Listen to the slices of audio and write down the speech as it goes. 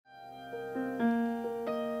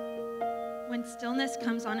When Stillness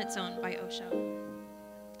Comes on Its Own by Osho.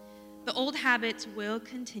 The old habits will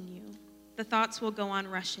continue. The thoughts will go on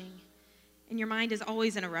rushing. And your mind is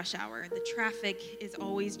always in a rush hour. The traffic is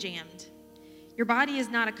always jammed. Your body is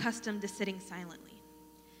not accustomed to sitting silently.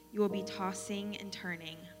 You will be tossing and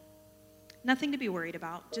turning. Nothing to be worried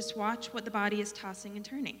about. Just watch what the body is tossing and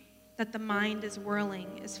turning. That the mind is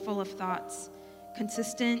whirling, is full of thoughts.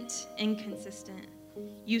 Consistent, inconsistent,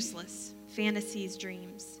 useless, fantasies,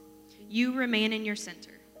 dreams. You remain in your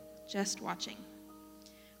center, just watching.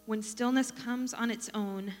 When stillness comes on its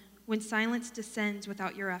own, when silence descends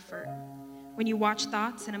without your effort, when you watch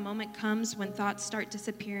thoughts and a moment comes when thoughts start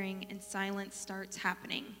disappearing and silence starts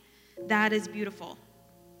happening, that is beautiful.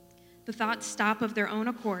 The thoughts stop of their own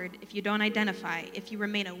accord if you don't identify, if you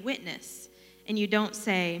remain a witness, and you don't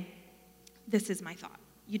say, this is my thought.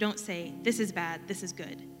 You don't say, this is bad, this is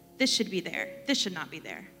good. This should be there, this should not be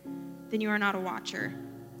there. Then you are not a watcher.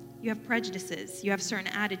 You have prejudices, you have certain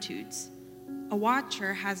attitudes. A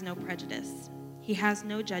watcher has no prejudice. He has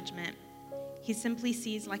no judgment. He simply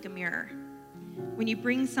sees like a mirror. When you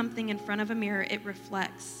bring something in front of a mirror, it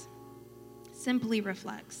reflects, simply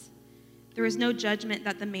reflects. There is no judgment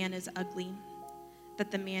that the man is ugly,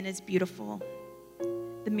 that the man is beautiful.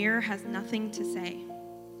 The mirror has nothing to say.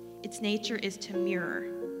 Its nature is to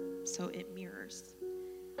mirror, so it mirrors.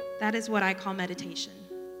 That is what I call meditation.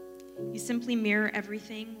 You simply mirror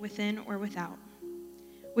everything within or without.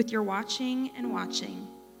 With your watching and watching,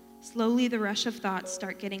 slowly the rush of thoughts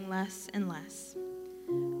start getting less and less.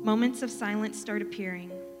 Moments of silence start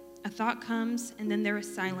appearing. A thought comes, and then there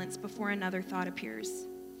is silence before another thought appears.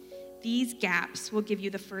 These gaps will give you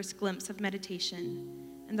the first glimpse of meditation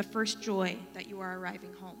and the first joy that you are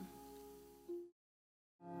arriving home.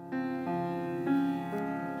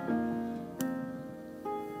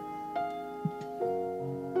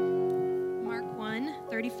 Mark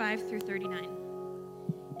 1:35 through 39.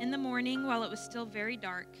 In the morning, while it was still very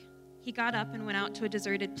dark, he got up and went out to a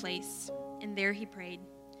deserted place, and there he prayed.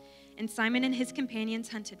 And Simon and his companions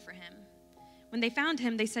hunted for him. When they found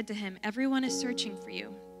him, they said to him, "Everyone is searching for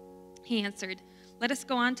you." He answered, "Let us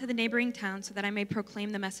go on to the neighboring town so that I may proclaim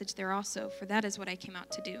the message there also, for that is what I came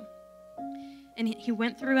out to do." And he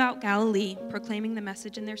went throughout Galilee, proclaiming the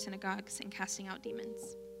message in their synagogues and casting out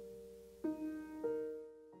demons.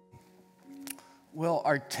 Well,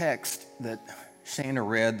 our text that Shana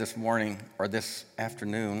read this morning or this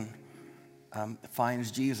afternoon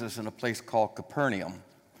finds Jesus in a place called Capernaum.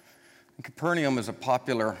 And Capernaum is a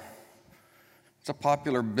popular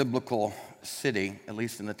biblical city, at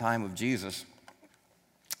least in the time of Jesus.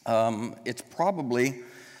 It's probably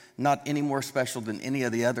not any more special than any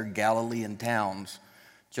of the other Galilean towns.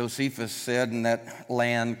 Josephus said in that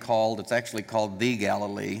land it's actually called the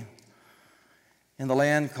Galilee. In the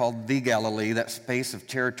land called the Galilee, that space of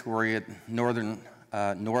territory at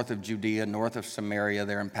north of Judea, north of Samaria,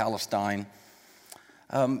 there in Palestine,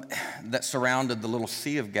 that surrounded the little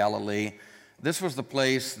Sea of Galilee, this was the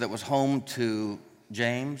place that was home to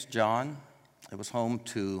James, John. It was home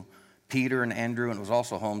to Peter and Andrew, and it was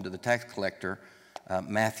also home to the tax collector,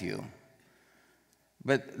 Matthew.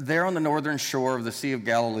 But there on the northern shore of the Sea of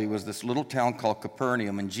Galilee was this little town called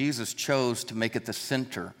Capernaum, and Jesus chose to make it the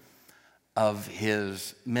center of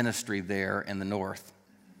his ministry there in the north.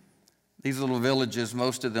 These little villages,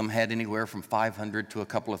 most of them had anywhere from 500 to a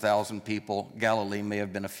couple of thousand people. Galilee may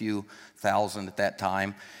have been a few thousand at that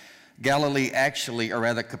time.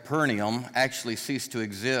 Capernaum actually ceased to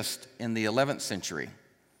exist in the 11th century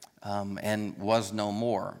and was no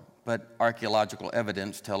more. But archaeological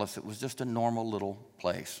evidence tells us it was just a normal little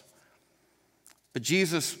place. But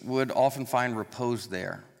Jesus would often find repose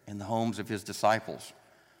there in the homes of his disciples.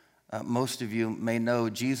 Most of you may know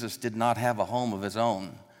Jesus did not have a home of his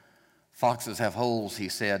own. Foxes have holes, he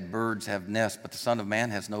said, birds have nests, but the Son of Man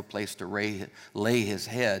has no place to lay his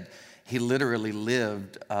head. He literally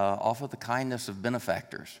lived off of the kindness of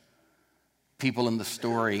benefactors. People in the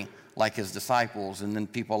story like his disciples, and then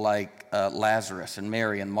people like Lazarus and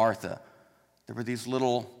Mary and Martha. There were these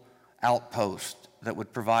little outposts that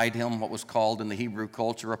would provide him what was called in the Hebrew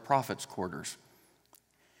culture a prophet's quarters.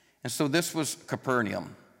 And so this was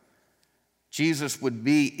Capernaum. Jesus would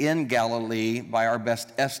be in Galilee, by our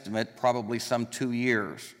best estimate, probably some 2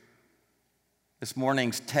 years. This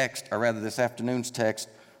afternoon's text,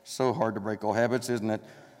 so hard to break old habits, isn't it?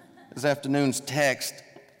 This afternoon's text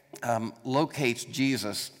locates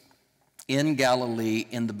Jesus in Galilee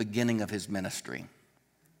in the beginning of his ministry.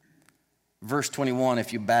 Verse 21,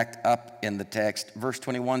 if you back up in the text, verse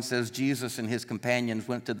 21 says, Jesus and his companions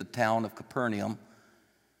went to the town of Capernaum,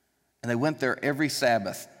 and they went there every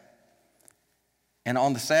Sabbath. And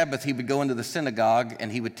on the Sabbath, he would go into the synagogue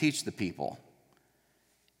and he would teach the people.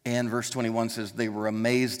 And verse 21 says, they were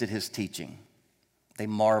amazed at his teaching. They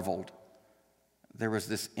marveled. There was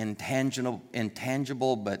this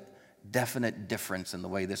intangible but definite difference in the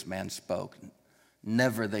way this man spoke.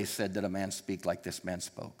 Never, they said, did a man speak like this man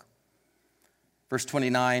spoke. Verse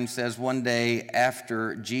 29 says, one day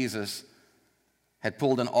after Jesus had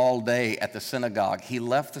pulled an all day at the synagogue, he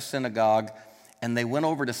left the synagogue and they went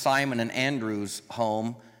over to Simon and Andrew's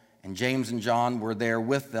home, and James and John were there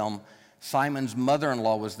with them. Simon's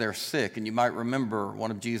mother-in-law was there sick, and you might remember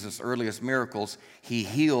one of Jesus' earliest miracles, he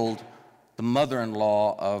healed the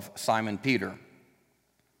mother-in-law of Simon Peter.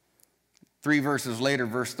 3 verses later,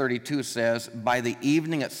 verse 32 says, by the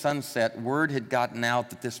evening at sunset, word had gotten out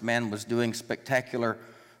that this man was doing spectacular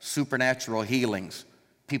supernatural healings.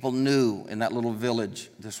 People knew in that little village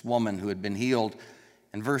this woman who had been healed.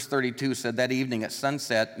 And verse 32 said, that evening at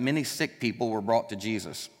sunset, many sick people were brought to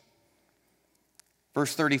Jesus.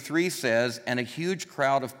 Verse 33 says, and a huge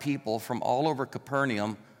crowd of people from all over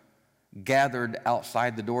Capernaum gathered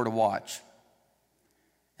outside the door to watch.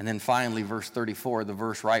 And then finally, verse 34, the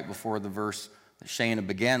verse right before the verse that Shana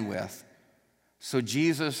began with. So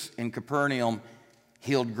Jesus in Capernaum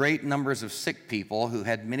healed great numbers of sick people who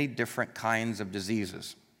had many different kinds of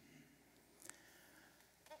diseases.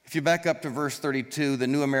 If you back up to verse 32, the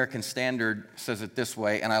New American Standard says it this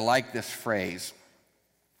way, and I like this phrase.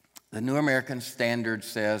 The New American Standard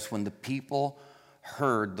says, when the people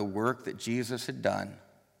heard the work that Jesus had done,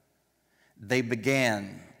 they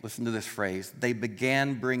began, listen to this phrase, they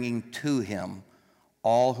began bringing to him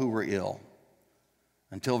all who were ill.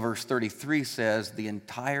 Until verse 33 says, the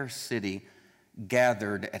entire city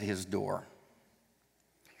gathered at his door.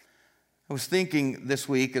 I was thinking this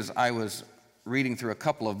week as I was reading through a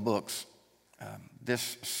couple of books,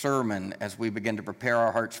 this sermon, as we begin to prepare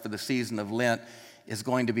our hearts for the season of Lent, is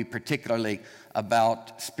going to be particularly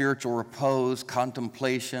about spiritual repose,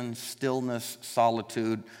 contemplation, stillness,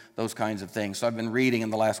 solitude, those kinds of things. So I've been reading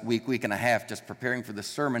in the last week and a half, just preparing for this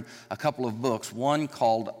sermon, a couple of books. One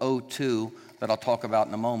called O2, that I'll talk about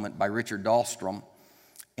in a moment, by Richard Dahlstrom,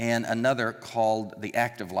 and another called The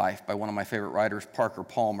Active Life by one of my favorite writers, Parker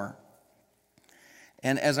Palmer.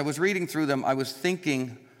 And as I was reading through them, I was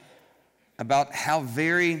thinking about how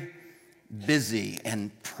very busy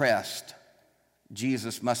and pressed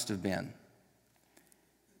Jesus must have been.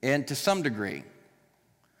 And to some degree,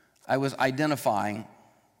 I was identifying,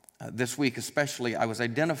 this week especially, I was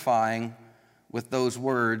identifying with those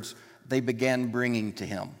words, they began bringing to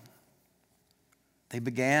him. They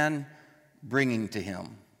began bringing to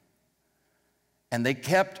him. And they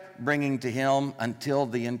kept bringing to him until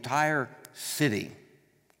the entire city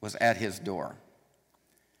was at his door.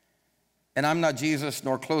 And I'm not Jesus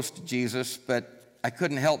nor close to Jesus, but I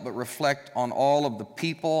couldn't help but reflect on all of the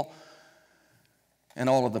people and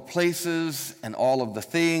all of the places and all of the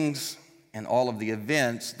things and all of the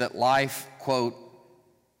events that life, quote,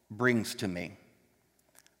 brings to me.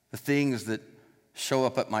 The things that show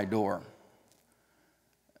up at my door.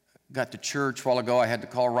 Got to church a while ago, I had to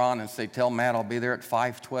call Ron and say, tell Matt I'll be there at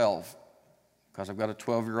 5:12, because I've got a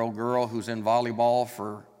 12-year-old girl who's in volleyball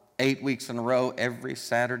for 8 weeks in a row every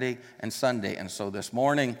Saturday and Sunday. And so this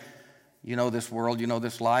morning, you know this world, you know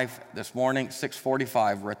this life. This morning,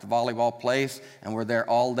 6:45, we're at the volleyball place, and we're there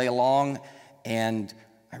all day long. And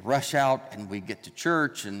I rush out, and we get to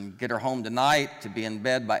church and get her home tonight to be in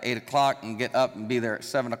bed by 8 o'clock and get up and be there at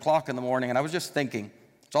 7 o'clock in the morning. And I was just thinking,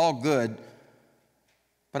 it's all good.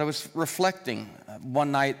 But I was reflecting.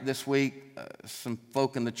 One night this week, some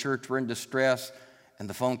folk in the church were in distress, and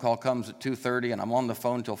the phone call comes at 2:30, and I'm on the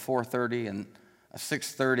phone till 4:30, and a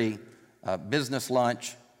 6:30 business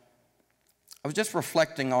lunch. I was just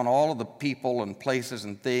reflecting on all of the people and places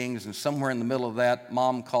and things, and somewhere in the middle of that,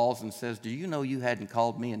 Mom calls and says, do you know you hadn't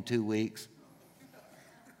called me in 2 weeks?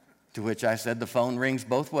 To which I said, the phone rings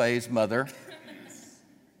both ways, Mother.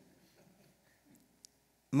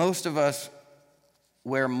 Most of us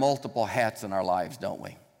wear multiple hats in our lives, don't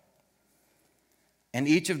we? And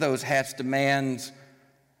each of those hats demands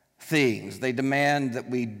things. They demand that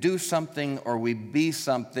we do something or we be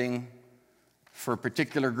something for a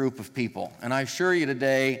particular group of people. And I assure you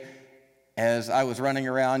today, as I was running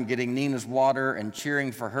around getting Nina's water and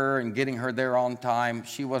cheering for her and getting her there on time,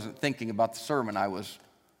 she wasn't thinking about the sermon I was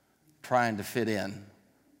trying to fit in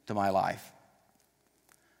to my life.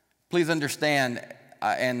 Please understand,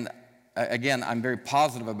 and again, I'm very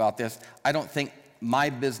positive about this, I don't think my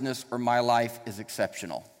business or my life is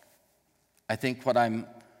exceptional. I think what I'm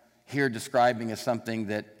here describing is something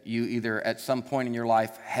that you either at some point in your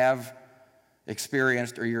life have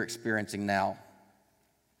experienced or you're experiencing now.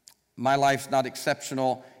 My life's not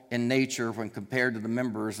exceptional in nature when compared to the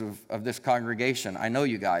members of this congregation. I know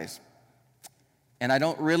you guys. And I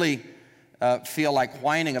don't really feel like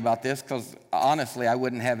whining about this because honestly, I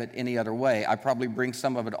wouldn't have it any other way. I probably bring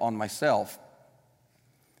some of it on myself.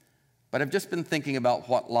 But I've just been thinking about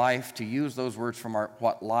what life, to use those words from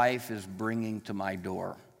what life is bringing to my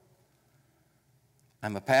door.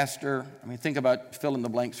 I'm a pastor. I mean, think about fill in the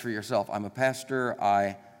blanks for yourself. I'm a pastor.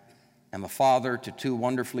 I am a father to 2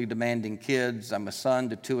 wonderfully demanding kids. I'm a son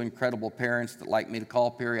to 2 incredible parents that like me to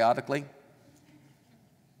call periodically.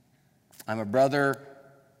 I'm a brother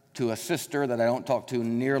to a sister that I don't talk to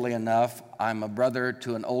nearly enough. I'm a brother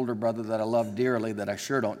to an older brother that I love dearly that I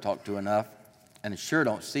sure don't talk to enough and sure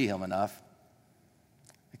don't see him enough.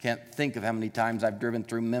 I can't think of how many times I've driven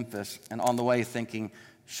through Memphis and on the way thinking,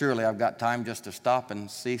 surely I've got time just to stop and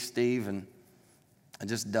see Steve, and I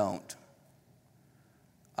just don't.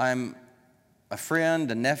 I'm a friend,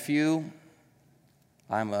 a nephew.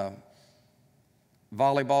 I'm a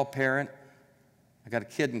volleyball parent. I got a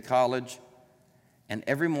kid in college. And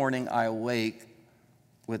every morning I awake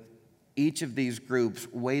with each of these groups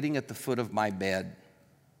waiting at the foot of my bed,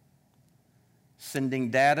 sending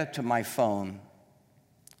data to my phone,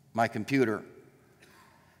 my computer.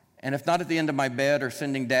 And if not at the end of my bed or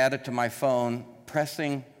sending data to my phone,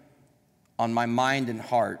 pressing on my mind and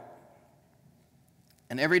heart.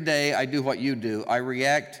 And every day I do what you do. I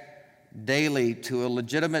react daily to a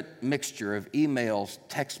legitimate mixture of emails,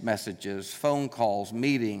 text messages, phone calls,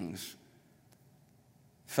 meetings,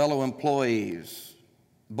 fellow employees,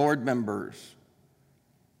 board members.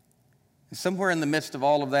 And somewhere in the midst of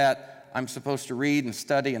all of that, I'm supposed to read and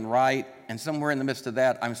study and write. And somewhere in the midst of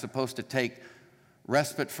that, I'm supposed to take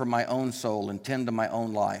respite from my own soul and tend to my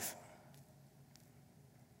own life.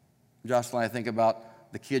 Jocelyn, I think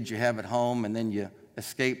about the kids you have at home, and then you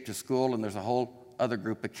escape to school, and there's a whole other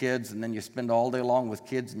group of kids, and then you spend all day long with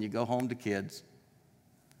kids, and you go home to kids.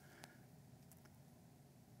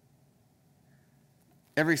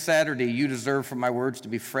 Every Saturday, you deserve for my words to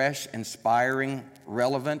be fresh, inspiring,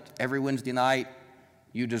 relevant. Every Wednesday night,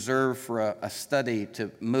 you deserve for a study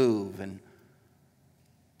to move and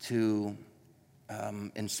to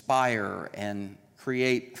inspire and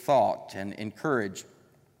create thought and encourage.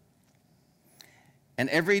 And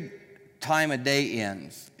every time a day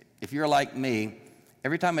ends, if you're like me,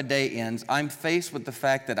 every time a day ends, I'm faced with the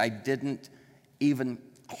fact that I didn't even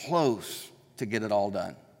close to get it all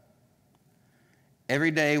done.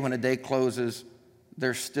 Every day when a day closes,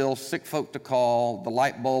 there's still sick folk to call, the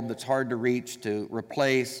light bulb that's hard to reach to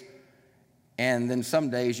replace, and then some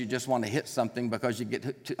days you just want to hit something because you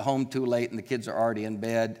get home too late and the kids are already in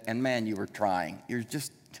bed, and man, you were trying. You're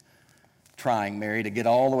just trying, Mary, to get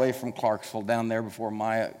all the way from Clarksville down there before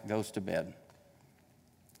Maya goes to bed.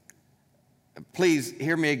 Please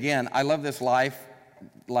hear me again. I love this life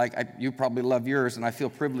like you probably love yours, and I feel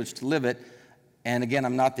privileged to live it. And again,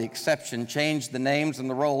 I'm not the exception. Change the names and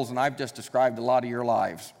the roles, and I've just described a lot of your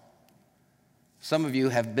lives. Some of you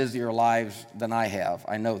have busier lives than I have.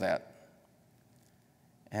 I know that.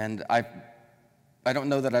 And I don't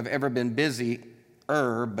know that I've ever been busier,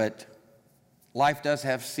 but life does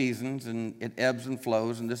have seasons, and it ebbs and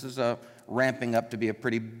flows, and this is ramping up to be a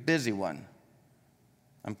pretty busy one.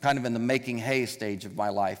 I'm kind of in the making hay stage of my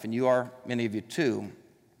life, and you are, many of you too.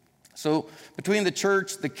 So between the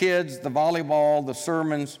church, the kids, the volleyball, the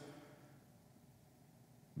sermons,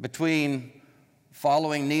 between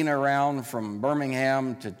following Nina around from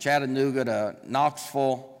Birmingham to Chattanooga to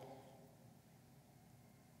Knoxville,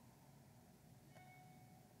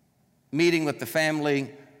 meeting with the family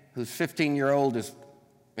whose 15-year-old is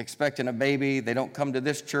expecting a baby. They don't come to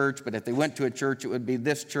this church, but if they went to a church, it would be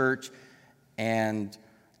this church. And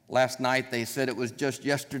last night they said it was just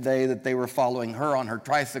yesterday that they were following her on her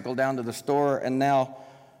tricycle down to the store, and now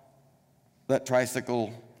that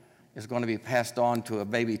tricycle is going to be passed on to a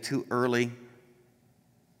baby too early.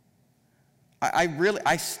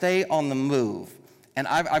 I stay on the move. And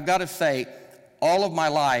I've got to say, all of my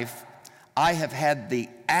life, I have had the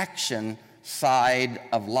action side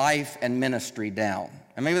of life and ministry down.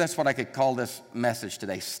 And maybe that's what I could call this message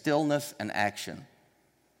today, stillness and action.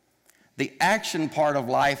 The action part of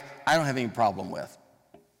life, I don't have any problem with.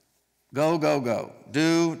 Go, go, go.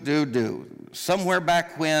 Do, do, do. Somewhere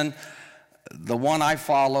back when, the one I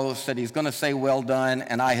follow said he's going to say well done,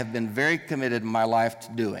 and I have been very committed in my life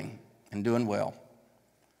to doing well.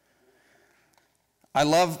 I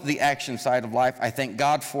love the action side of life. I thank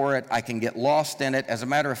God for it. I can get lost in it. As a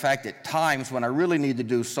matter of fact, at times when I really need to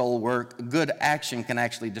do soul work, good action can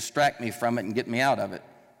actually distract me from it and get me out of it.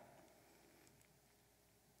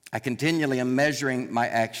 I continually am measuring my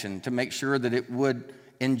action to make sure that it would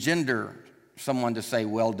engender someone to say,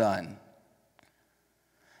 "Well done."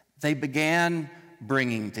 They began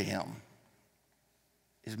bringing to him.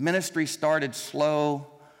 His ministry started slow.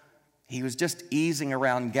 He was just easing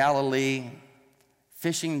around Galilee,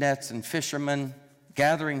 fishing nets and fishermen,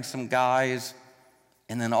 gathering some guys,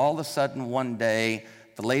 and then all of a sudden one day,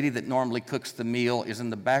 the lady that normally cooks the meal is in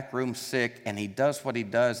the back room sick, and he does what he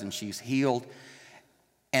does, and she's healed.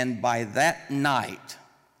 And by that night,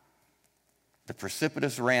 the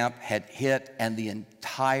precipitous ramp had hit, and the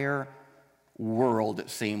entire world, it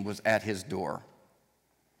seemed, was at his door.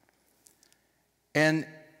 And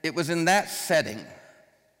it was in that setting,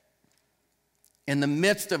 in the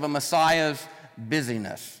midst of a Messiah's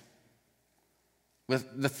busyness,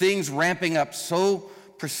 with the things ramping up so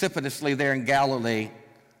precipitously there in Galilee,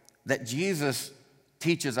 that Jesus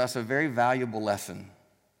teaches us a very valuable lesson.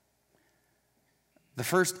 The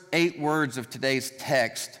first 8 words of today's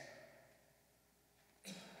text,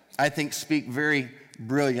 I think, speak very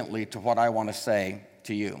brilliantly to what I want to say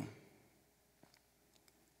to you.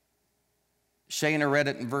 Shana read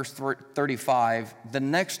it in verse 35. The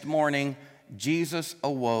next morning, Jesus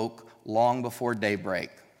awoke long before daybreak.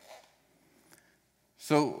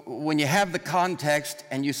 So when you have the context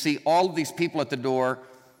and you see all of these people at the door,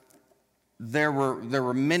 there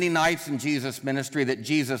were many nights in Jesus' ministry that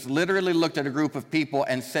Jesus literally looked at a group of people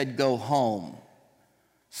and said, "Go home."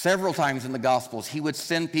 Several times in the Gospels, he would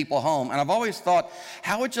send people home. And I've always thought,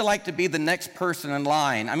 how would you like to be the next person in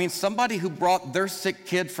line? I mean, somebody who brought their sick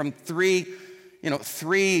kid from three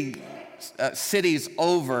cities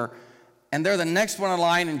over, and they're the next one in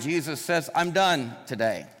line, and Jesus says, "I'm done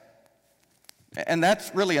today." And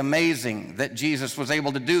that's really amazing that Jesus was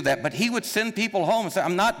able to do that. But he would send people home and say,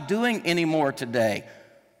 "I'm not doing any more today."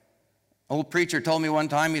 Old preacher told me one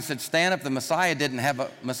time, he said, "Stan, if the Messiah didn't have a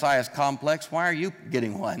Messiah's complex, why are you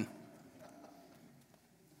getting one?"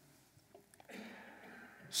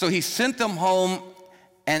 So he sent them home,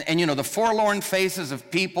 and the forlorn faces of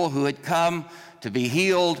people who had come to be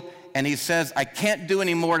healed, and he says, "I can't do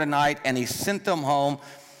any more tonight," and he sent them home.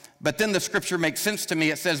 But then the scripture makes sense to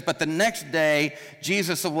me. It says, "But the next day,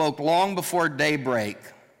 Jesus awoke long before daybreak."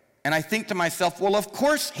 And I think to myself, well, of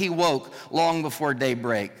course he woke long before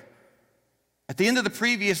daybreak. At the end of the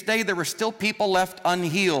previous day, there were still people left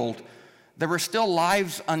unhealed. There were still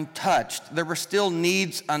lives untouched. There were still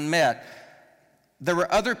needs unmet. There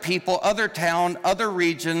were other people, other town, other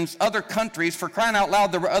regions, other countries. For crying out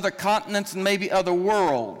loud, there were other continents and maybe other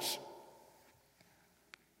worlds.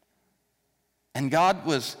 And God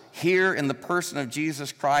was here in the person of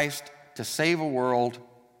Jesus Christ to save a world.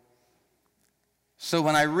 So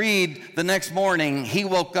when I read the next morning, he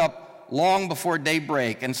woke up long before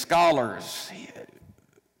daybreak, and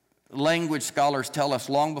language scholars tell us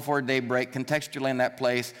long before daybreak, contextually in that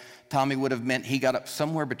place, Tommy would have meant he got up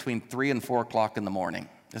somewhere between 3 and 4 o'clock in the morning.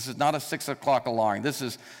 This is not a 6 o'clock alarm. This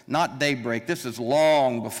is not daybreak. This is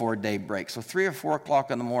long before daybreak. So 3 or 4 o'clock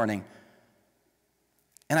in the morning.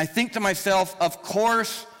 And I think to myself, of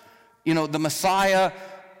course, the Messiah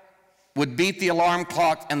would beat the alarm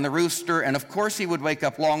clock and the rooster, and of course he would wake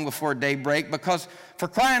up long before daybreak, because for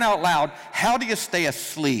crying out loud, how do you stay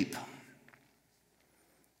asleep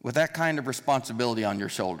with that kind of responsibility on your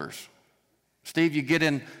shoulders? Steve, you get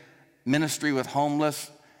in ministry with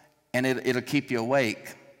homeless, and it'll keep you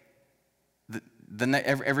awake.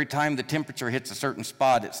 Every time the temperature hits a certain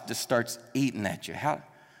spot, it just starts eating at you. Of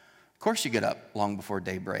course you get up long before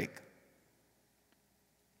daybreak.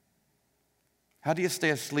 How do you stay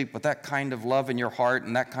asleep with that kind of love in your heart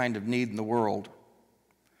and that kind of need in the world?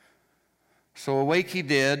 So awake he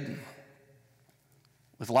did,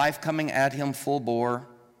 with life coming at him full bore.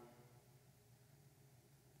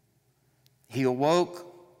 He awoke,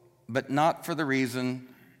 but not for the reason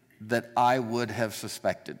that I would have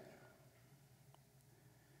suspected.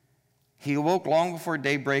 He awoke long before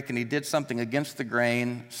daybreak, and he did something against the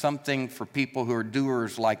grain, something for people who are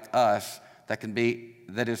doers like us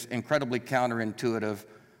that is incredibly counterintuitive,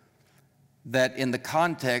 that in the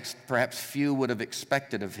context perhaps few would have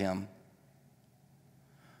expected of him.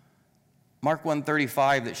 Mark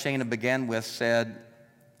 1:35 that Shana began with said,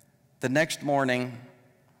 "The next morning,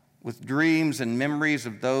 with dreams and memories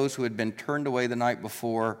of those who had been turned away the night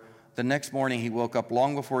before, the next morning he woke up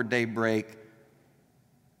long before daybreak,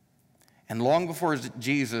 and long before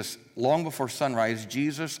sunrise,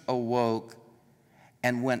 Jesus awoke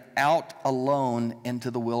and went out alone into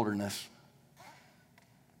the wilderness."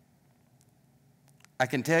 I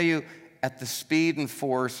can tell you, at the speed and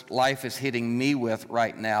force life is hitting me with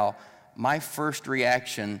right now, my first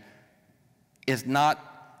reaction is not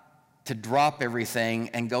to drop everything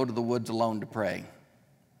and go to the woods alone to pray.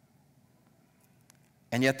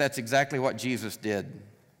 And yet that's exactly what Jesus did.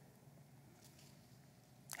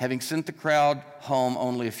 Having sent the crowd home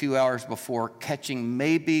only a few hours before, catching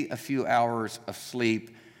maybe a few hours of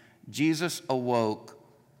sleep, Jesus awoke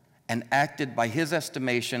and acted, by his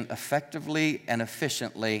estimation, effectively and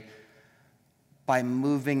efficiently by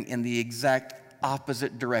moving in the exact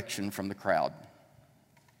opposite direction from the crowd.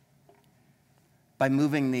 By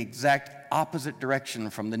moving the exact opposite direction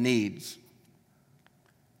from the needs.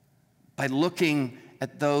 By looking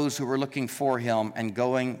at those who were looking for him and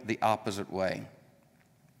going the opposite way.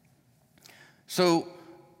 So,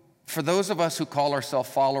 for those of us who call ourselves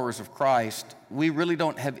followers of Christ, we really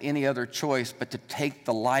don't have any other choice but to take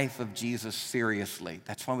the life of Jesus seriously.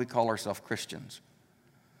 That's why we call ourselves Christians.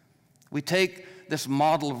 We take this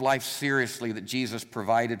model of life seriously that Jesus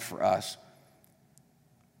provided for us.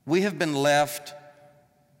 We have been left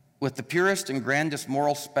with the purest and grandest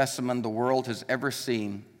moral specimen the world has ever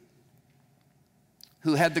seen,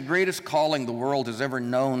 who had the greatest calling the world has ever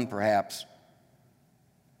known, perhaps.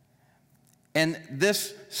 And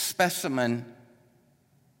this specimen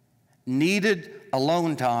needed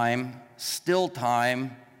alone time, still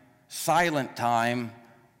time, silent time.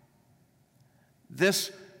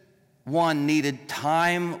 This one needed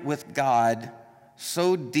time with God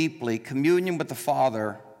so deeply, communion with the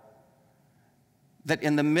Father, that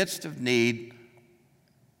in the midst of need,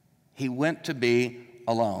 he went to be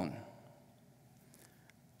alone.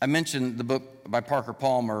 I mentioned the book by Parker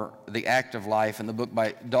Palmer, The Active Life, and the book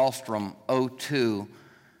by Dahlstrom, O2.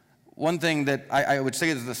 One thing that I would say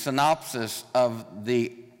is the synopsis of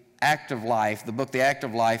The Active Life, the book The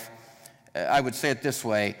Active Life, I would say it this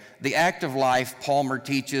way: the active life, Palmer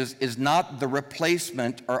teaches, is not the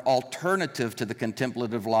replacement or alternative to the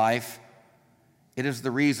contemplative life. It is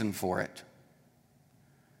the reason for it.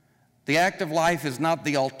 The active life is not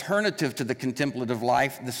the alternative to the contemplative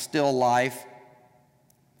life, the still life.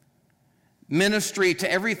 Ministry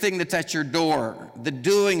to everything that's at your door, the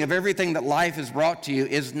doing of everything that life has brought to you,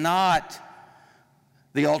 is not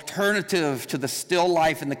the alternative to the still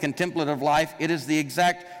life and the contemplative life. It is the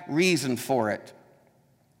exact reason for it.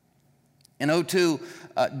 In O2,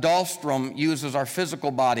 Dahlstrom uses our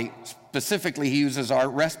physical body. Specifically, he uses our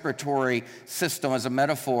respiratory system as a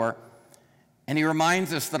metaphor. And he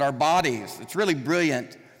reminds us that our bodies, it's really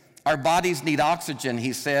brilliant, our bodies need oxygen,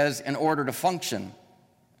 he says, in order to function.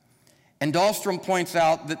 And Dahlstrom points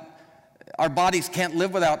out that our bodies can't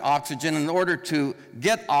live without oxygen. In order to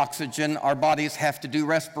get oxygen, our bodies have to do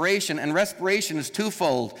respiration. And respiration is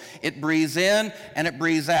twofold. It breathes in and it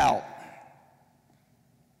breathes out.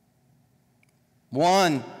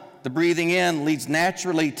 One, the breathing in, leads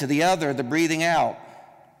naturally to the other, the breathing out.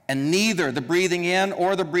 And neither the breathing in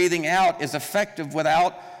or the breathing out is effective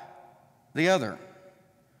without the other.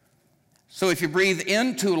 So if you breathe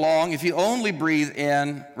in too long, if you only breathe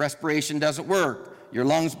in, respiration doesn't work. Your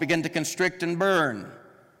lungs begin to constrict and burn.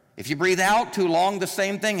 If you breathe out too long, the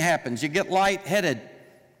same thing happens. You get lightheaded.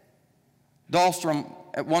 Dahlstrom,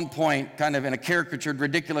 at one point, kind of in a caricatured,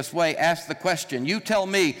 ridiculous way, asked the question, you tell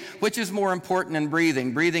me, which is more important in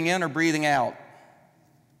breathing in or breathing out?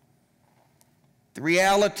 The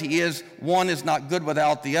reality is, one is not good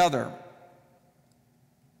without the other.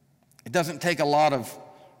 It doesn't take a lot of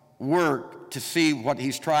work to see what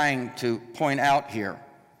he's trying to point out here.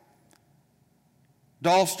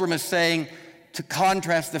 Dahlstrom is saying, to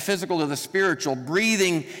contrast the physical to the spiritual,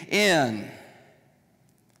 breathing in,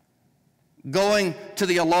 going to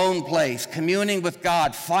the alone place, communing with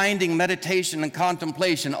God, finding meditation and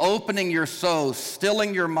contemplation, opening your soul,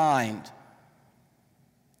 stilling your mind.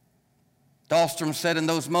 Dahlstrom said, in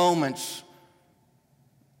those moments,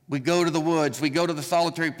 we go to the woods, we go to the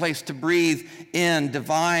solitary place to breathe in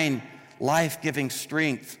divine, life-giving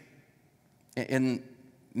strength. In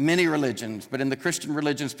many religions, but in the Christian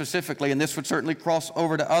religion specifically, and this would certainly cross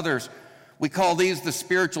over to others, we call these the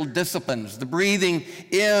spiritual disciplines. The breathing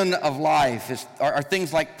in of life are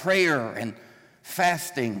things like prayer and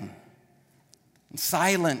fasting, and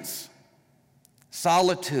silence,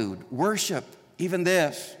 solitude, worship, even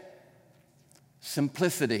this,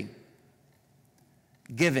 simplicity,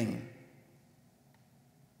 giving,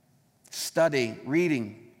 study,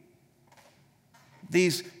 reading.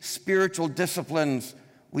 These spiritual disciplines,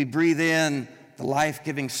 we breathe in the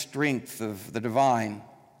life-giving strength of the divine.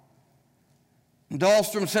 And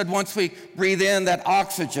Dahlstrom said once we breathe in that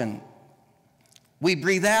oxygen, we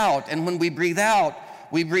breathe out. And when we breathe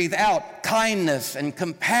out kindness and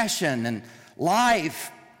compassion and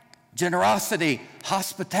life, generosity,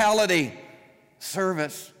 hospitality,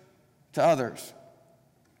 service to others.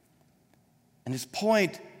 And his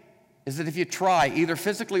point is that if you try, either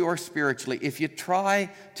physically or spiritually, if you try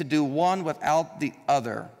to do one without the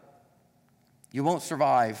other, you won't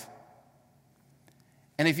survive.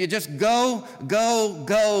 And if you just go,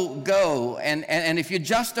 and if you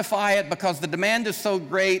justify it because the demand is so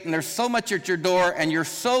great and there's so much at your door and you're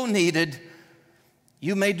so needed,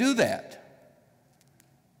 you may do that.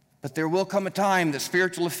 But there will come a time that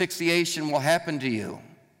spiritual asphyxiation will happen to you.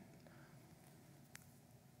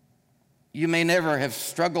 You may never have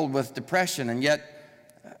struggled with depression, and yet,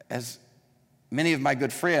 as many of my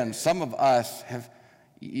good friends, some of us have,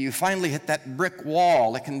 you finally hit that brick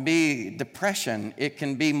wall. It can be depression. It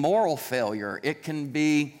can be moral failure. It can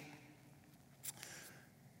be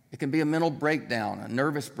a mental breakdown, a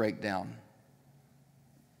nervous breakdown.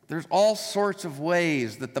 There's all sorts of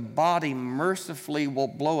ways that the body mercifully will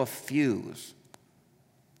blow a fuse.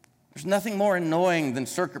 There's nothing more annoying than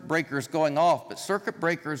circuit breakers going off, but circuit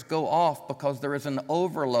breakers go off because there is an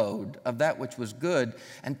overload of that which was good,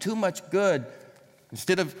 and too much good,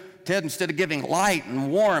 instead of giving light and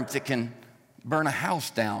warmth, it can burn a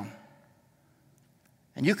house down.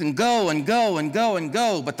 And you can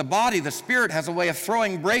go, but the body, the spirit, has a way of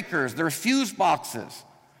throwing breakers. There are fuse boxes.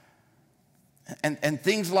 And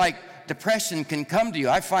things like depression can come to you.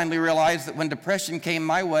 I finally realized that when depression came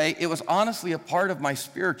my way, it was honestly a part of my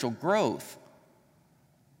spiritual growth.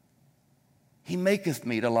 He maketh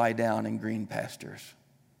me to lie down in green pastures.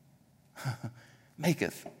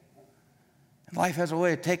 Maketh. And life has a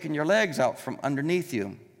way of taking your legs out from underneath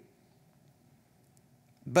you.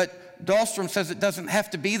 But Dahlstrom says it doesn't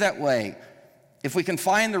have to be that way. If we can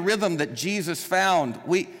find the rhythm that Jesus found,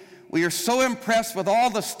 we are so impressed with all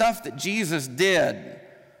the stuff that Jesus did.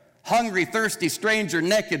 Hungry, thirsty, stranger,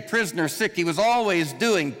 naked, prisoner, sick. He was always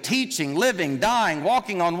doing, teaching, living, dying,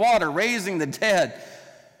 walking on water, raising the dead.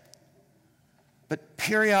 But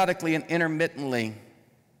periodically and intermittently,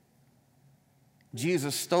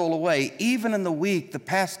 Jesus stole away. Even in the week, the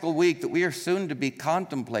Paschal week that we are soon to be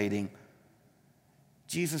contemplating,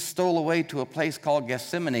 Jesus stole away to a place called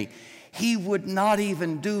Gethsemane. He would not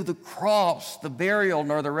even do the cross, the burial,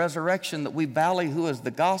 nor the resurrection that we ballyhoo as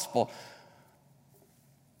the gospel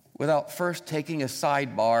without first taking a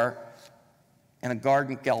sidebar in a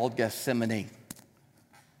garden called Gethsemane.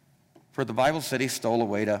 For the Bible said he stole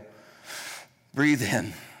away to breathe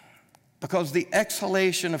in, because the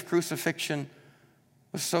exhalation of crucifixion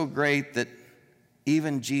was so great that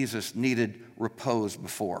even Jesus needed repose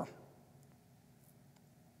before.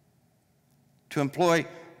 To employ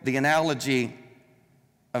the analogy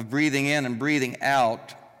of breathing in and breathing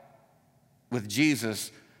out with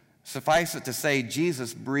Jesus, suffice it to say,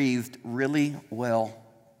 Jesus breathed really well.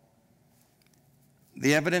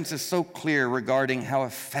 The evidence is so clear regarding how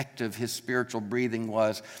effective his spiritual breathing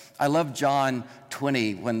was. I love John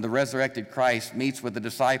 20 when the resurrected Christ meets with the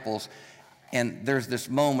disciples, and there's this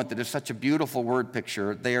moment that is such a beautiful word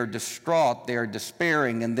picture. They are distraught, they are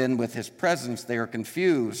despairing, and then with his presence they are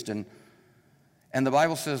confused. And the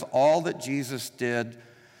Bible says all that Jesus did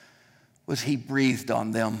was he breathed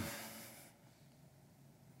on them.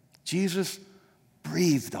 Jesus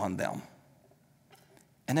breathed on them.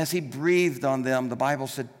 And as he breathed on them, the Bible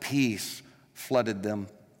said peace flooded them.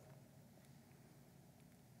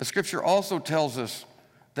 The scripture also tells us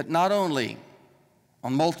that not only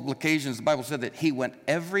on multiple occasions, the Bible said that he went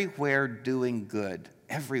everywhere doing good.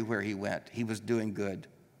 Everywhere he went, he was doing good.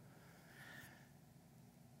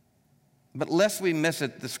 But lest we miss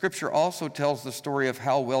it, the scripture also tells the story of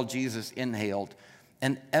how well Jesus inhaled.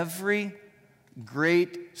 And every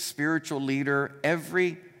great spiritual leader,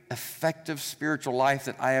 every effective spiritual life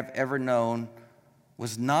that I have ever known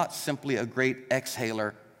was not simply a great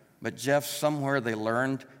exhaler, but Jeff, somewhere they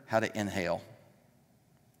learned how to inhale.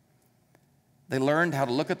 They learned how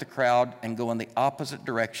to look at the crowd and go in the opposite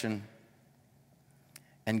direction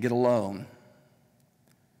and get alone.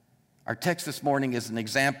 Our text this morning is an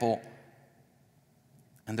example,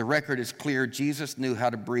 and the record is clear. Jesus knew how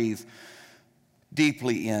to breathe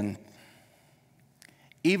deeply in.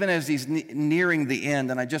 Even as he's nearing the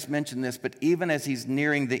end, and I just mentioned this, but even as he's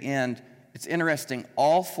nearing the end, it's interesting,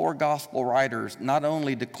 all four gospel writers not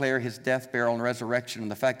only declare his death, burial, and resurrection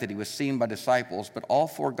and the fact that he was seen by disciples, but all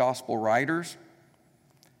four gospel writers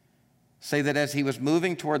say that as he was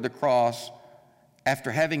moving toward the cross,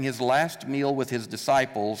 after having his last meal with his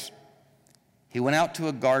disciples, he went out to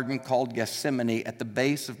a garden called Gethsemane at the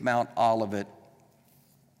base of Mount Olivet.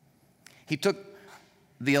 He took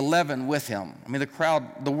the 11 with him. I mean, the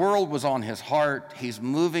crowd, the world was on his heart. He's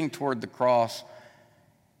moving toward the cross.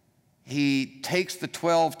 He takes the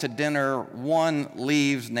 12 to dinner. One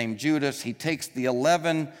leaves, named Judas. He takes the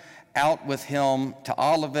 11 out with him to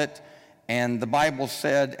Olivet, And the Bible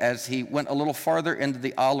said as he went a little farther into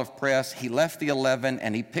the olive press, he left the 11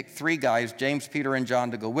 and he picked 3 guys, James, Peter, and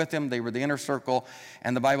John, to go with him. They were the inner circle.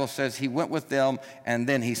 And the Bible says he went with them and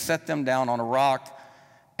then he set them down on a rock.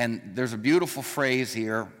 And there's a beautiful phrase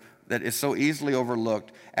here that is so easily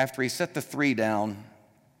overlooked. After he set the 3 down,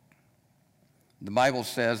 the Bible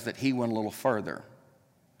says that he went a little further.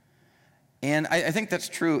 And I think that's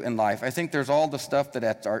true in life. I think there's all the stuff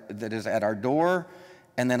that is at our door.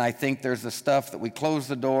 And then I think there's the stuff that we close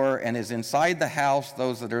the door and is inside the house,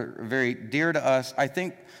 those that are very dear to us. I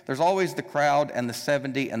think there's always the crowd and the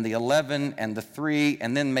 70 and the 11 and the 3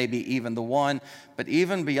 and then maybe even the 1. But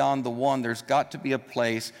even beyond the 1, there's got to be a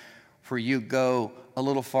place where you go a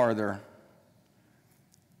little farther.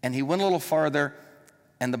 And he went a little farther,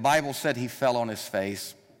 and the Bible said he fell on his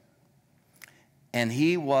face. And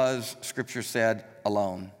he was, Scripture said,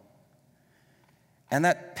 alone. And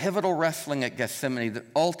that pivotal wrestling at Gethsemane that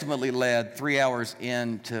ultimately led 3 hours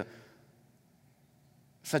into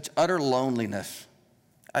such utter loneliness.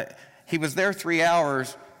 He was there 3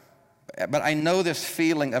 hours, but I know this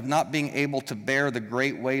feeling of not being able to bear the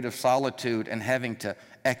great weight of solitude and having to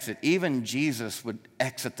exit. Even Jesus would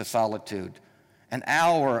exit the solitude. An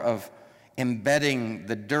hour of embedding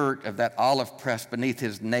the dirt of that olive press beneath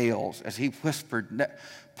his nails as he whispered,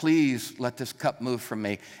 "Please let this cup move from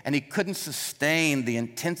me." And he couldn't sustain the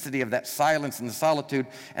intensity of that silence and the solitude.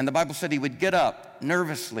 And the Bible said he would get up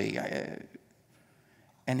nervously.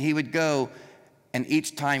 And he would go, and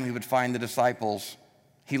each time he would find the disciples,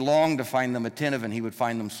 he longed to find them attentive, and he would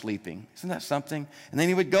find them sleeping. Isn't that something? And then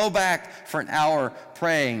he would go back for an hour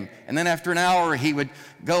praying. And then after an hour, he would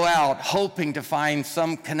go out hoping to find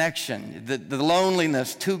some connection. The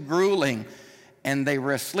loneliness, too grueling. And they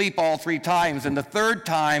were asleep all 3 times. And the 3rd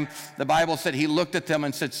time, the Bible said he looked at them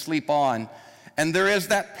and said, "Sleep on." And there is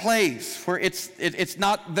that place where it's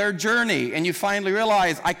not their journey. And you finally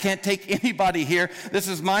realize, I can't take anybody here. This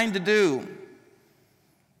is mine to do.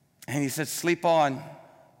 And he said, "Sleep on.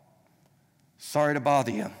 Sorry to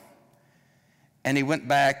bother you." And he went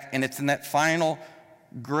back, and it's in that final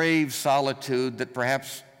grave solitude that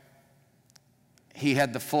perhaps he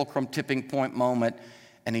had the fulcrum tipping point moment.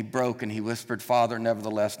 And he broke and he whispered, "Father,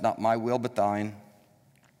 nevertheless, not my will but thine."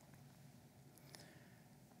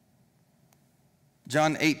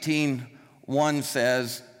 John 18:1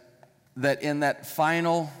 says that in that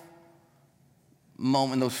final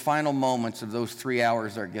moment, those final moments of those 3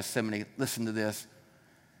 hours there at Gethsemane, listen to this.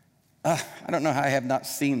 I don't know how I have not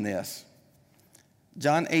seen this.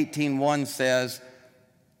 John 18:1 says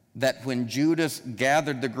that when Judas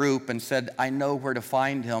gathered the group and said, "I know where to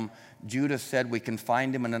find him," Judas said, "We can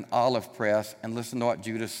find him in an olive press." And listen to what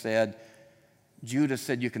Judas said. Judas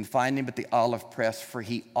said, "You can find him at the olive press, for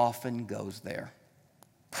he often goes there."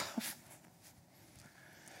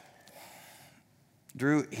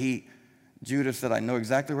 Judas said, "I know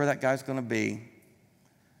exactly where that guy's going to be.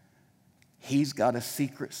 He's got a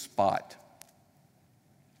secret spot.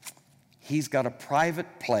 He's got a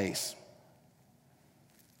private place."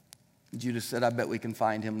 Judas said, "I bet we can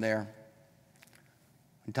find him there."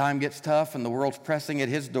 When time gets tough and the world's pressing at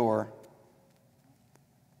his door,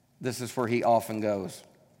 this is where he often goes.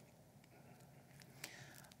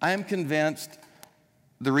 I am convinced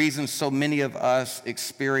the reason so many of us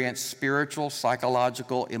experience spiritual,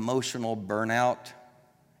 psychological, emotional burnout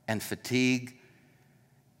and fatigue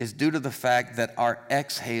is due to the fact that our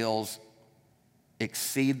exhales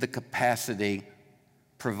exceed the capacity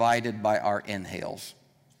provided by our inhales.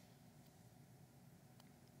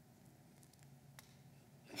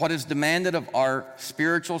 What is demanded of our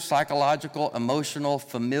spiritual, psychological, emotional,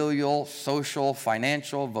 familial, social,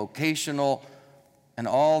 financial, vocational, and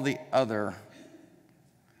all the other,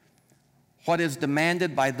 what is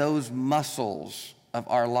demanded by those muscles of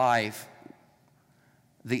our life,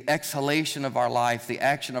 the exhalation of our life, the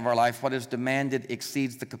action of our life, what is demanded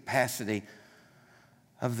exceeds the capacity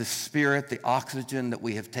of the spirit, the oxygen that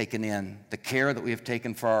we have taken in, the care that we have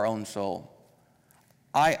taken for our own soul.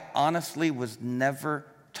 I honestly was never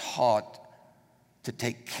taught to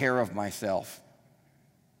take care of myself.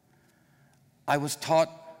 I was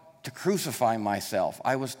taught to crucify myself.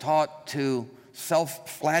 I was taught to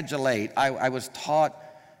self-flagellate. I was taught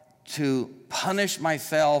to punish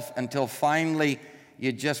myself until finally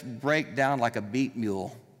you just break down like a beat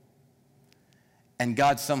mule. And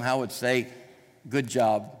God somehow would say, "Good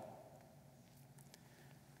job."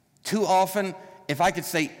 Too often, if I could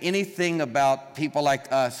say anything about people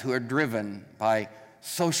like us who are driven by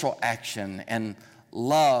social action and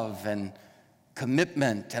love and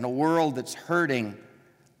commitment and a world that's hurting,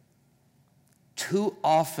 too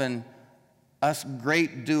often us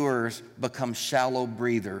great doers become shallow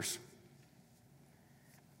breathers.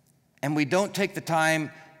 and we don't take the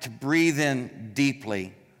time to breathe in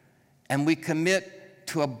deeply, and we commit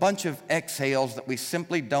to a bunch of exhales that we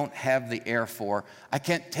simply don't have the air for. I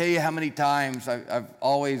can't tell you how many times I've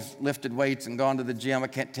always lifted weights and gone to the gym. I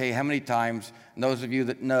can't tell you how many times, and those of you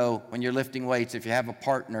that know when you're lifting weights, if you have a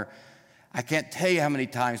partner, I can't tell you how many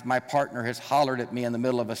times my partner has hollered at me in the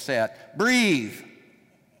middle of a set, breathe.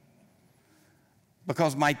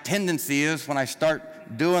 Because my tendency is when I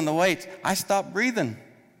start doing the weights, I stop breathing.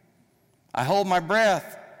 I hold my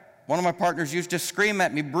breath. One of my partners used to scream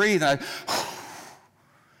at me, breathe, and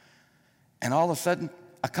and all of a sudden,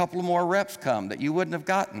 a couple of more reps come that you wouldn't have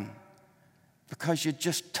gotten because you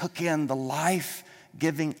just took in the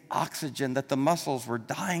life-giving oxygen that the muscles were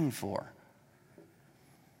dying for.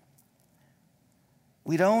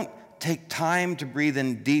 We don't take time to breathe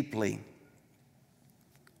in deeply.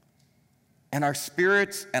 And our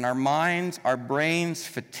spirits and our minds, our brains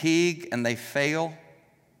fatigue and they fail.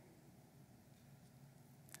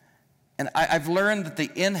 And I've learned that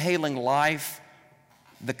the inhaling life,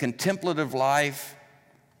 the contemplative life,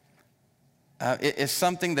 is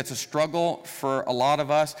something that's a struggle for a lot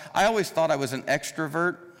of us. I always thought I was an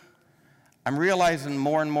extrovert. I'm realizing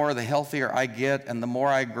more and more the healthier I get and the more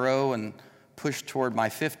I grow and push toward my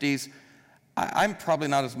 50s, I'm probably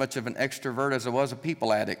not as much of an extrovert as I was a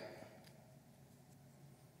people addict.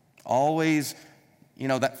 Always,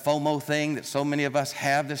 that FOMO thing that so many of us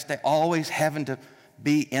have this day, always having to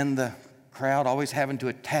be in the crowd, always having to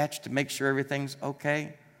attach to make sure everything's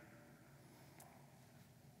okay.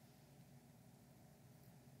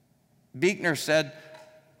 Buechner said,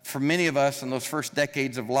 for many of us in those first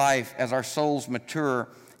decades of life, as our souls mature,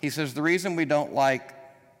 he says, the reason we don't like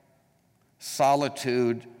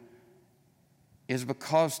solitude is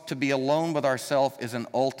because to be alone with ourselves is an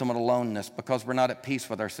ultimate aloneness, because we're not at peace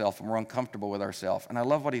with ourselves and we're uncomfortable with ourselves. And I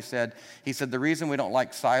love what he said. He said, the reason we don't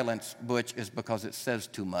like silence, Butch, is because it says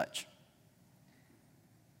too much.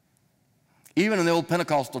 Even in the old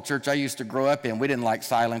Pentecostal church I used to grow up in, we didn't like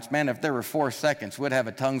silence. Man, if there were 4 seconds, we'd have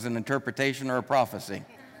a tongues and interpretation or a prophecy.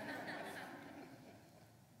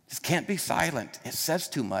 Just can't be silent. It says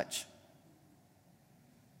too much.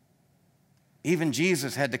 Even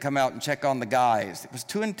Jesus had to come out and check on the guys. It was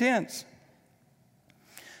too intense.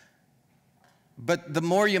 But the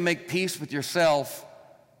more you make peace with yourself,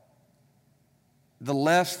 the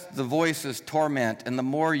less the voices torment, and the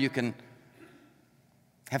more you can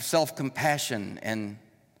have self-compassion, and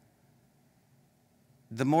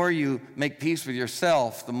the more you make peace with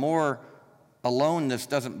yourself, the more aloneness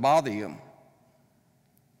doesn't bother you.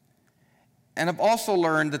 And I've also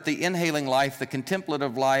learned that the inhaling life, the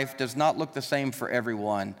contemplative life, does not look the same for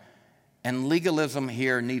everyone, and legalism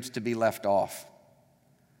here needs to be left off.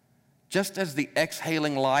 Just as the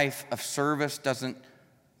exhaling life of service doesn't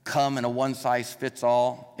come in a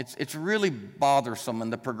one-size-fits-all. It's really bothersome in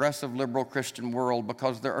the progressive liberal Christian world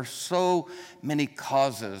because there are so many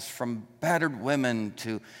causes, from battered women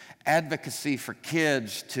to advocacy for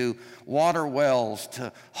kids to water wells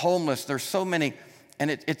to homeless. There's so many, and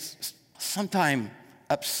it's sometimes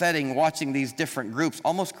upsetting watching these different groups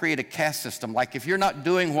almost create a caste system. Like if you're not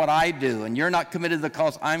doing what I do and you're not committed to the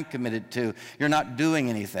cause I'm committed to, you're not doing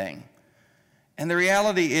anything. And the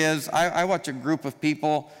reality is, I watch a group of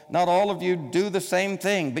people, not all of you do the same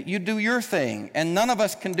thing, but you do your thing. And none of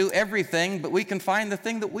us can do everything, but we can find the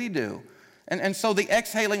thing that we do. And so the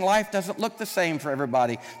exhaling life doesn't look the same for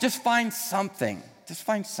everybody. Just find something. Just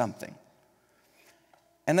find something.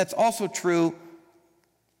 And that's also true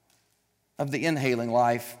of the inhaling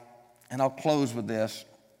life. And I'll close with this.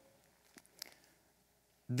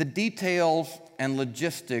 The details and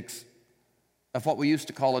logistics of what we used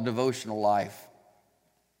to call a devotional life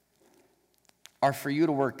are for you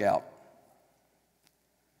to work out.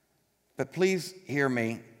 But please hear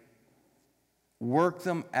me. Work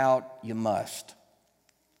them out you must,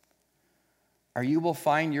 or you will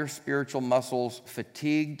find your spiritual muscles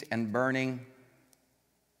fatigued and burning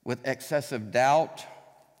with excessive doubt,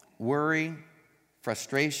 worry,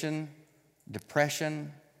 frustration,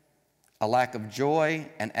 depression, a lack of joy,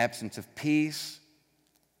 an absence of peace,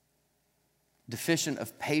 deficient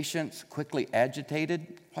of patience, quickly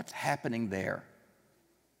agitated. What's happening there?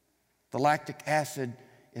 The lactic acid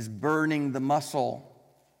is burning the muscle.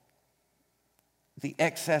 The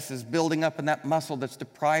excess is building up in that muscle that's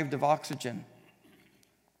deprived of oxygen.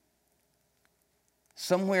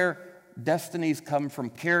 Somewhere, destinies come from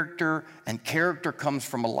character, and character comes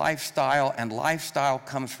from a lifestyle, and lifestyle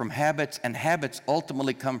comes from habits, and habits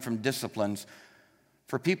ultimately come from disciplines.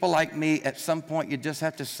 For people like me, at some point, you just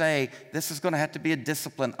have to say, this is going to have to be a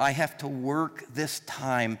discipline. I have to work this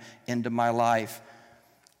time into my life.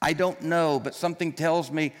 I don't know, but something tells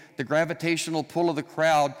me the gravitational pull of the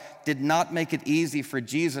crowd did not make it easy for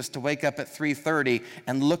Jesus to wake up at 3:30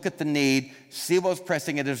 and look at the need, see what was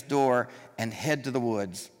pressing at his door, and head to the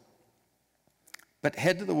woods. But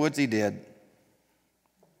head to the woods he did.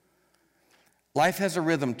 Life has a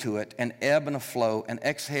rhythm to it, an ebb and a flow, an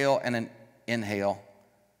exhale and an inhale.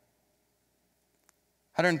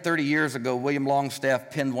 130 years ago, William Longstaff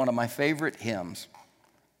penned one of my favorite hymns.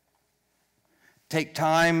 Take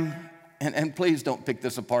time, and please don't pick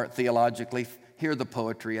this apart theologically. Hear the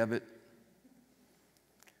poetry of it.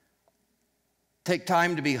 Take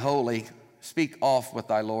time to be holy. Speak oft with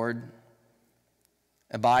thy Lord.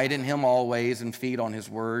 Abide in him always and feed on his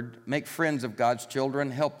word. Make friends of God's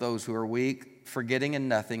children. Help those who are weak, forgetting in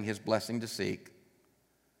nothing his blessing to seek.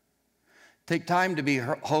 Take time to be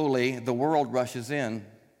holy. The world rushes in.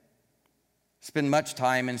 Spend much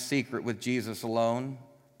time in secret with Jesus alone.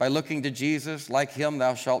 By looking to Jesus, like him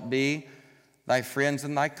thou shalt be. Thy friends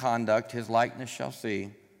and thy conduct his likeness shall see.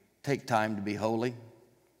 Take time to be holy.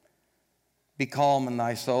 Be calm in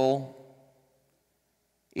thy soul.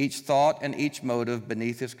 Each thought and each motive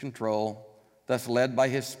beneath his control. Thus led by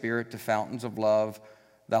his Spirit to fountains of love,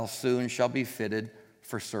 thou soon shalt be fitted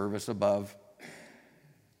for service above.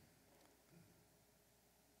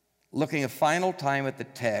 Looking a final time at the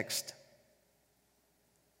text,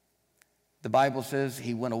 the Bible says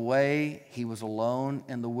he went away, he was alone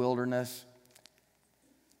in the wilderness.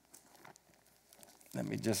 Let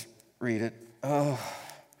me just read it.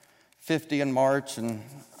 50 in March, and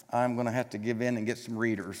I'm going to have to give in and get some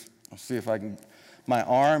readers. I'll see if I can. My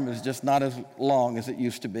arm is just not as long as it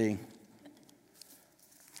used to be.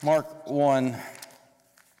 Mark 1.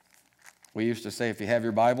 We used to say, if you have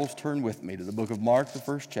your Bibles, turn with me to the book of Mark, the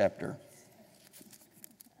first chapter.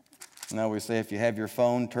 Now we say, if you have your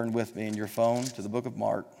phone, turn with me in your phone to the book of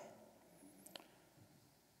Mark.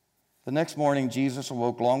 The next morning, Jesus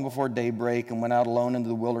awoke long before daybreak and went out alone into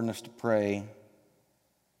the wilderness to pray.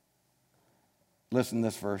 Listen to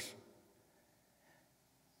this verse.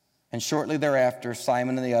 And shortly thereafter,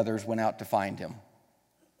 Simon and the others went out to find him.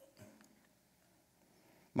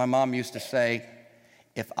 My mom used to say,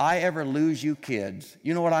 if I ever lose you kids,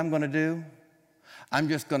 you know what I'm going to do? I'm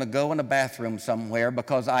just going to go in a bathroom somewhere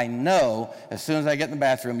because I know as soon as I get in the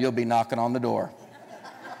bathroom, you'll be knocking on the door.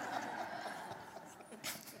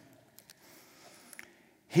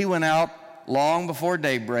 He went out long before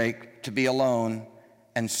daybreak to be alone,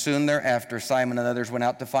 and soon thereafter, Simon and others went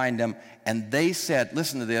out to find him, and they said,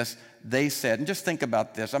 listen to this, they said, and just think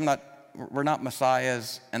about this, we're not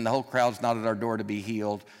messiahs, and the whole crowd's not at our door to be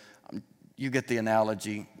healed. You get the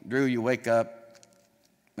analogy. Drew, you wake up,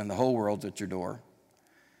 and the whole world's at your door.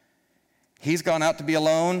 He's gone out to be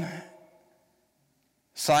alone.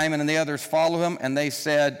 Simon and the others follow him, and they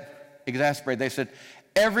said, exasperated, they said,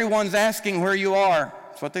 everyone's asking where you are.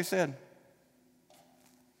 That's what they said.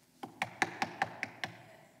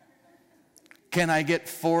 Can I get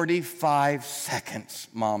 45 seconds,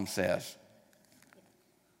 Mom says.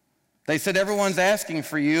 They said, everyone's asking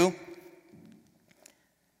for you.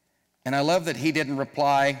 And I love that he didn't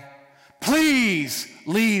reply, please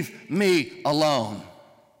leave me alone.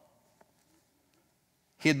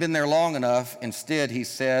 He had been there long enough. Instead, he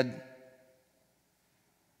said,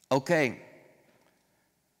 okay,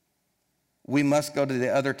 we must go to the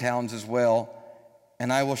other towns as well,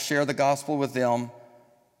 and I will share the gospel with them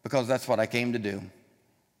because that's what I came to do.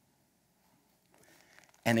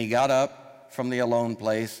 And he got up from the alone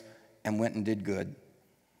place and went and did good.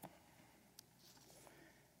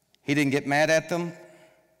 He didn't get mad at them.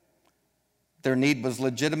 Their need was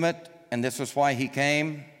legitimate, and this was why he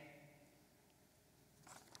came.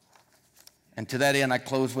 And to that end, I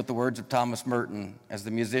close with the words of Thomas Merton as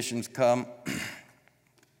the musicians come.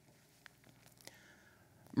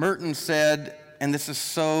 Merton said, and this is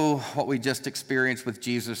so what we just experienced with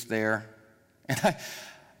Jesus there, and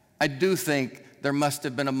I do think there must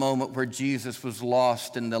have been a moment where Jesus was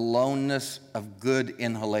lost in the aloneness of good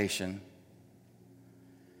inhalation.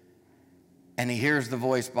 And he hears the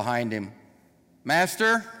voice behind him,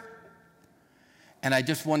 Master? And I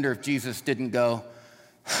just wonder if Jesus didn't go,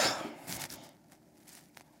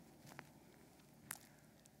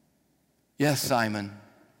 yes, Simon.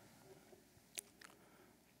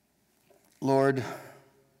 Lord,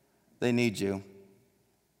 they need you.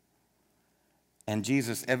 And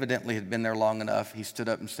Jesus evidently had been there long enough. He stood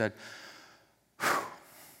up and said,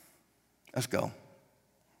 let's go.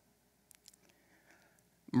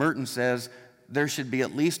 Merton says there should be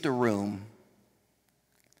at least a room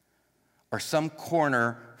or some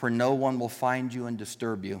corner where no one will find you and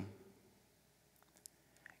disturb you.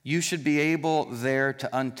 You should be able there to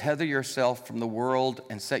untether yourself from the world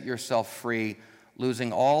and set yourself free,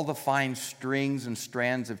 losing all the fine strings and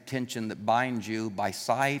strands of tension that bind you by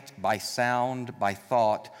sight, by sound, by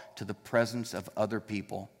thought to the presence of other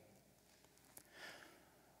people.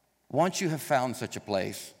 Once you have found such a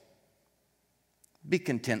place, be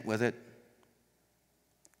content with it.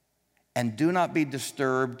 And do not be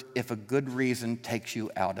disturbed if a good reason takes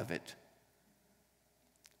you out of it.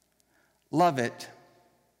 Love it.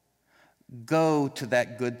 Go to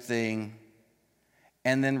that good thing,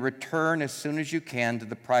 and then return as soon as you can to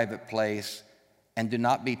the private place, and do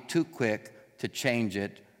not be too quick to change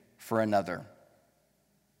it for another.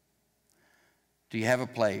 Do you have a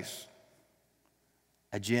place?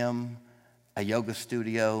 A gym, a yoga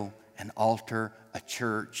studio, an altar, a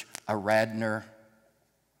church, a Radnor?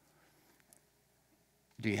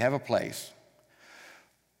 Do you have a place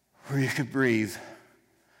where you can breathe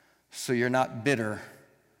so you're not bitter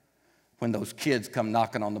when those kids come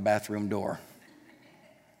knocking on the bathroom door?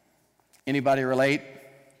 Anybody relate?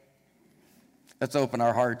 Let's open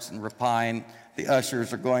our hearts and repine. The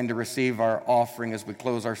ushers are going to receive our offering as we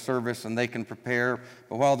close our service, and they can prepare.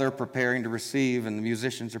 But while they're preparing to receive and the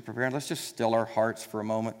musicians are preparing, let's just still our hearts for a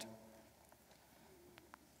moment.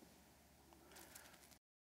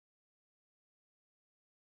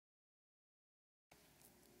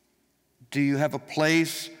 Do you have a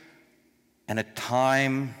place and a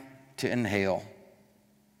time to inhale?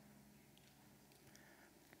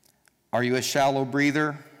 Are you a shallow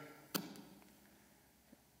breather?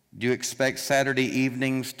 Do you expect Saturday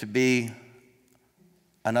evenings to be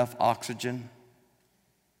enough oxygen?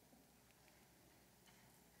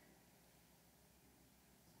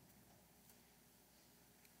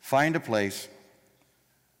 Find a place.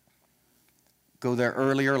 Go there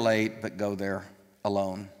early or late, but go there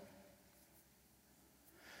alone.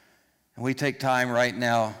 And we take time right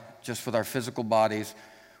now, just with our physical bodies.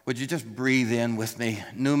 Would you just breathe in with me?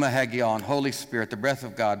 Pneuma Hagion, Holy Spirit, the breath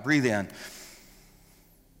of God. Breathe in.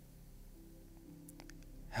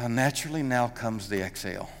 How naturally now comes the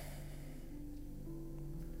exhale.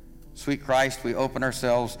 Sweet Christ, we open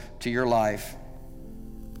ourselves to your life.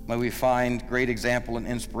 May we find great example and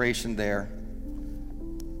inspiration there.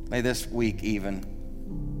 May this week even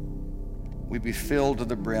we be filled to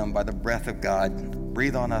the brim by the breath of God.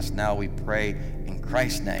 Breathe on us now, we pray, in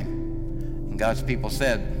Christ's name. And God's people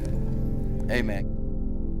said, amen.